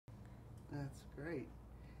That's great.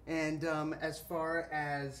 And as far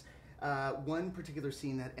as one particular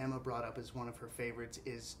scene that Emma brought up as one of her favorites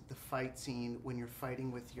is the fight scene when you're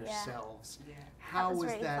fighting with yourselves. Yeah. How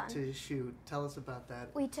was really that fun. to shoot? Tell us about that.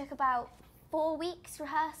 We took about 4 weeks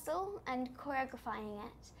rehearsal and choreographing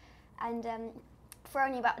it, and for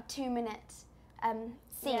only about a 2-minute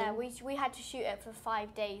scene. Yeah, we had to shoot it for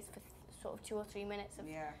 5 days for sort of 2 or 3 minutes of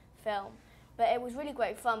Yeah. film, but it was really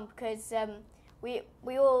great fun because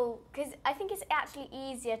because I think it's actually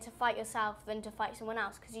easier to fight yourself than to fight someone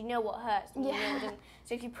else because you know what hurts and you know what doesn't.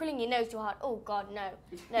 So if you're pulling your nose too hard, oh God,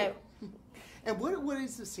 no. And what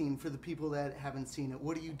is the scene for the people that haven't seen it?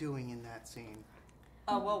 What are you doing in that scene?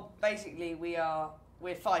 Oh well, basically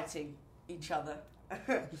we're fighting each other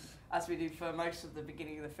as we do for most of the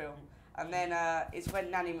beginning of the film, and then it's when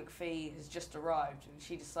Nanny McPhee has just arrived and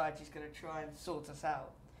she decides she's going to try and sort us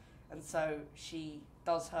out, and so she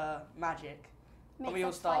does her magic. And we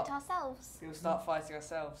all start fight ourselves. We all start fighting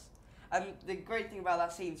ourselves. And the great thing about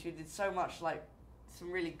that scene is we did so much, like,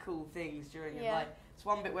 some really cool things during it. Like, it's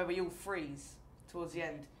one bit where we all freeze towards the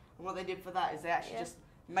end. And what they did for that is they actually just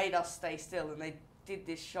made us stay still, and they did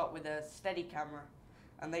this shot with a steady camera,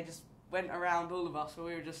 and they just went around all of us where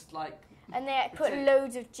we were just like... And they put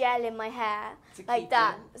loads of gel in my hair, like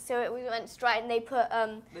that, so it went straight, and they put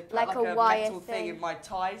like a wire metal thing in my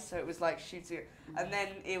ties, so it was like shooting it. And then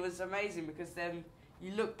it was amazing because then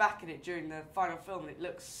you look back at it during the final film and it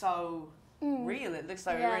looks so real, it looks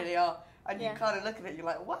like we really are. And you kind of look at it, you're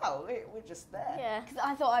like, wow, we're just there. Yeah, because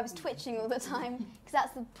I thought I was twitching all the time, because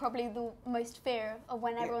that's probably the most fear of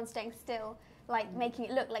when everyone's staying still, like making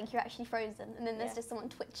it look like you're actually frozen, and then there's just someone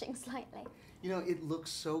twitching slightly. You know, it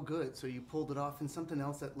looks so good, so you pulled it off, and something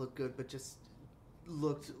else that looked good, but just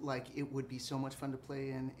looked like it would be so much fun to play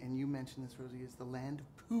in, and you mentioned this, Rosie, is the land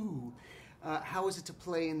of poo. How was it to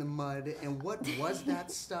play in the mud, and what was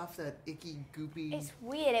that stuff, that icky, goopy... It's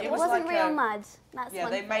weird. It It was wasn't like real mud. That's yeah,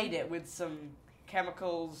 one they thing. made it with some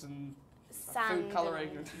chemicals and Sand food colouring.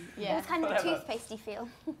 It was kind of a Whatever. toothpastey feel.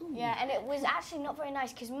 Yeah, and it was actually not very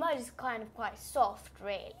nice because mud is kind of quite soft,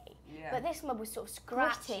 really. Yeah. But this mud was sort of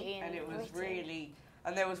scratchy Gritty. and And it was gritty. really...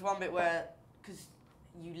 And there was one bit where, because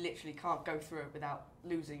you literally can't go through it without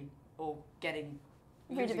losing or getting...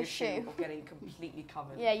 Rid of losing a shoe. or getting completely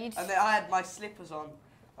covered. Yeah, you just... And then I had my slippers on,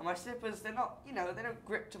 and my slippers, they're not, you know, they don't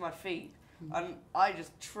grip to my feet. And I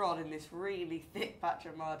just trod in this really thick patch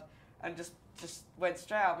of mud and just went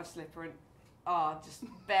straight out of my slipper and just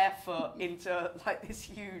barefoot into like this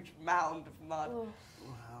huge mound of mud. Ooh.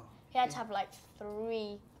 Wow. He had to have like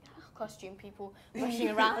 3 costume people rushing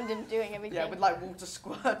around and doing everything. Yeah, with like water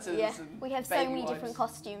squirters Yeah. and We have so baby many wipes. different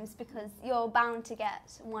costumes because you're bound to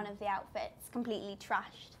get one of the outfits completely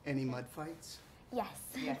trashed. Any mud fights? Yes,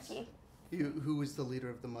 Yes. thank you. Who was the leader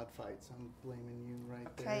of the mud fights? I'm blaming you right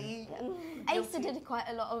Okay. Asa did quite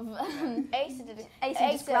a lot of... Asa did it.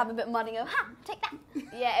 Asa just grab a bit of mud and go, ha, take that.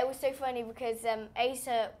 Yeah, it was so funny because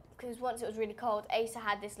because once it was really cold, Asa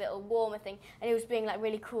had this little warmer thing, and he was being like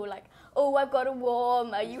really cool, like, oh, I've got a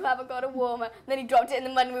warmer, you haven't got a warmer. And then he dropped it in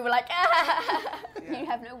the mud, and we were like, ah. You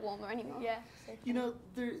have no warmer anymore. Yeah. So You know,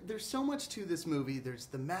 there's so much to this movie. There's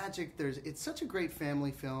the magic. It's such a great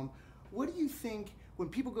family film. What do you think when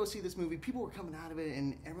people go see this movie? People were coming out of it,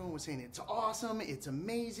 and everyone was saying it's awesome, it's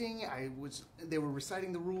amazing. They were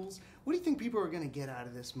reciting the rules. What do you think people are going to get out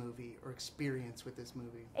of this movie or experience with this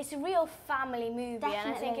movie? It's a real family movie, and I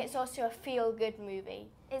think Definitely. it's also a feel-good movie.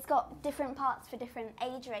 It's got different parts for different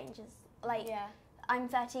age ranges. Like, Yeah. I'm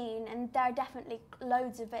 13, and there are definitely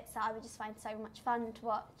loads of bits that I would just find so much fun to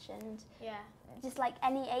watch, and Yeah. just like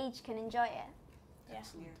any age can enjoy it. Yeah.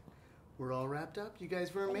 Excellent. We're all wrapped up. You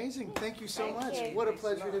guys were amazing. Thank you so Thank much. you. What a Thanks a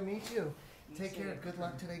pleasure lot. to meet you. You Take too. care. Good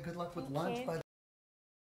luck today. Good luck with Thank lunch, you. by the